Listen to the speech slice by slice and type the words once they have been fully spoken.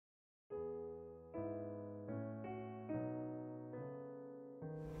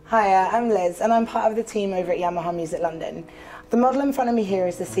Hiya, I'm Liz and I'm part of the team over at Yamaha Music London. The model in front of me here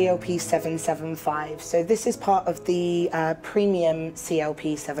is the CLP-775, so this is part of the premium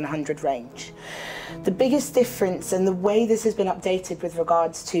CLP-700 range. The biggest difference and the way this has been updated with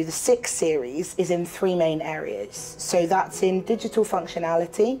regards to the 6 series is in 3 main areas. So that's in digital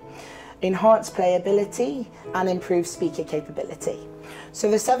functionality, enhanced playability and improved speaker capability. So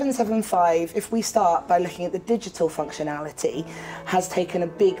the 775, if we start by looking at the digital functionality, has taken a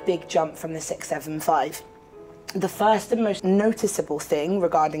big jump from the 675. The first and most noticeable thing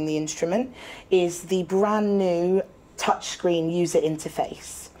regarding the instrument is the brand new touchscreen user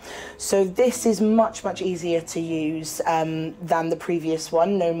interface. So this is much easier to use than the previous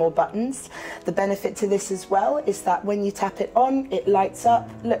one, no more buttons. The benefit to this as well is that when you tap it on, it lights up,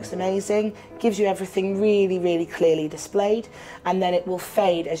 looks amazing, gives you everything really clearly displayed, and then it will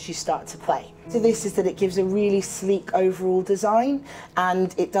fade as you start to play. So this is that it gives a really sleek overall design,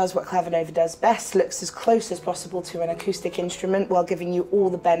 and it does what Clavinova does best, looks as close as possible to an acoustic instrument while giving you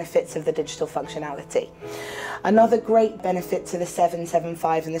all the benefits of the digital functionality. Another great benefit to the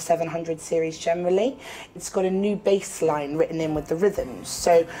 775 and the 700 series generally, it's got a new bass line written in with the rhythms.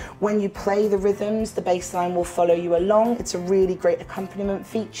 So when you play the rhythms, the bass line will follow you along. It's a really great accompaniment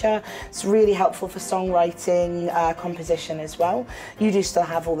feature. It's really helpful for songwriting, composition as well. You do still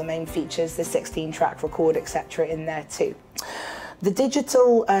have all the main features, the 16-track record, etc. in there too. The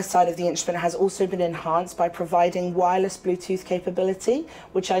digital side of the instrument has also been enhanced by providing wireless Bluetooth capability,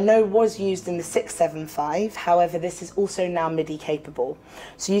 which I know was used in the 675, however this is also now MIDI capable.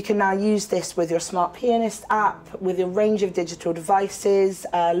 So you can now use this with your Smart Pianist app, with a range of digital devices,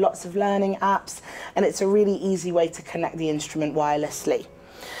 lots of learning apps, and it's a really easy way to connect the instrument wirelessly.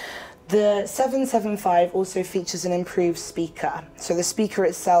 The 775 also features an improved speaker. So the speaker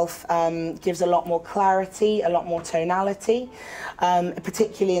itself gives a lot more clarity, a lot more tonality,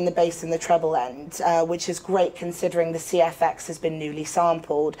 particularly in the bass and the treble end, which is great considering the CFX has been newly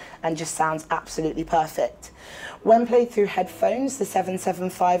sampled and just sounds absolutely perfect. When played through headphones, the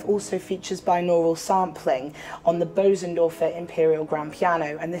 775 also features binaural sampling on the Bosendorfer Imperial Grand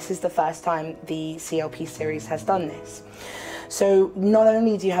Piano, and this is the first time the CLP series has done this. So not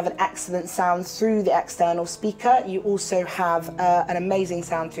only do you have an excellent sound through the external speaker, you also have an amazing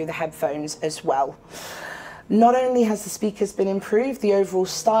sound through the headphones as well. Not only has the speakers been improved, the overall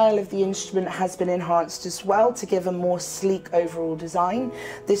style of the instrument has been enhanced as well to give a more sleek overall design.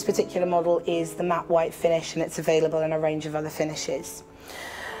 This particular model is the matte white finish and it's available in a range of other finishes.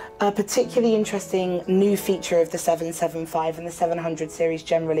 A particularly interesting new feature of the 775 and the 700 series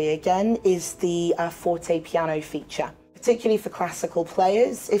generally again is the forte piano feature. Particularly for classical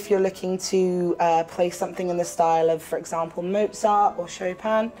players, if you're looking to play something in the style of, for example, Mozart or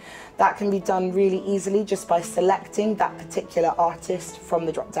Chopin, that can be done really easily just by selecting that particular artist from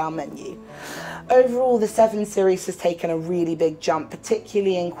the drop-down menu. Overall, the 7 series has taken a really big jump,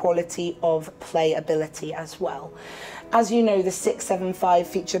 particularly in quality of playability as well. As you know, the 675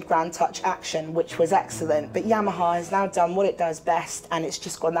 featured Grand Touch Action, which was excellent, but Yamaha has now done what it does best, and it's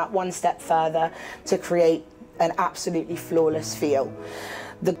just gone that one step further to create an absolutely flawless feel.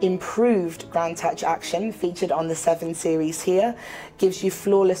 The improved Grand Touch Action featured on the 7 series here gives you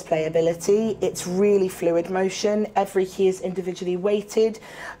flawless playability. It's really fluid motion. Every key is individually weighted.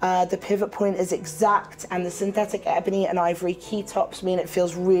 The pivot point is exact, and the synthetic ebony and ivory key tops mean it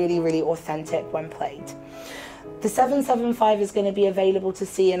feels really authentic when played. The 775 is going to be available to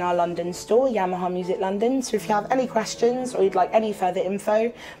see in our London store, Yamaha Music London, so if you have any questions or you'd like any further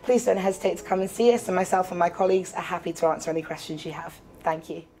info, please don't hesitate to come and see us, and myself and my colleagues are happy to answer any questions you have. Thank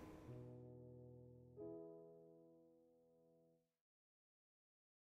you.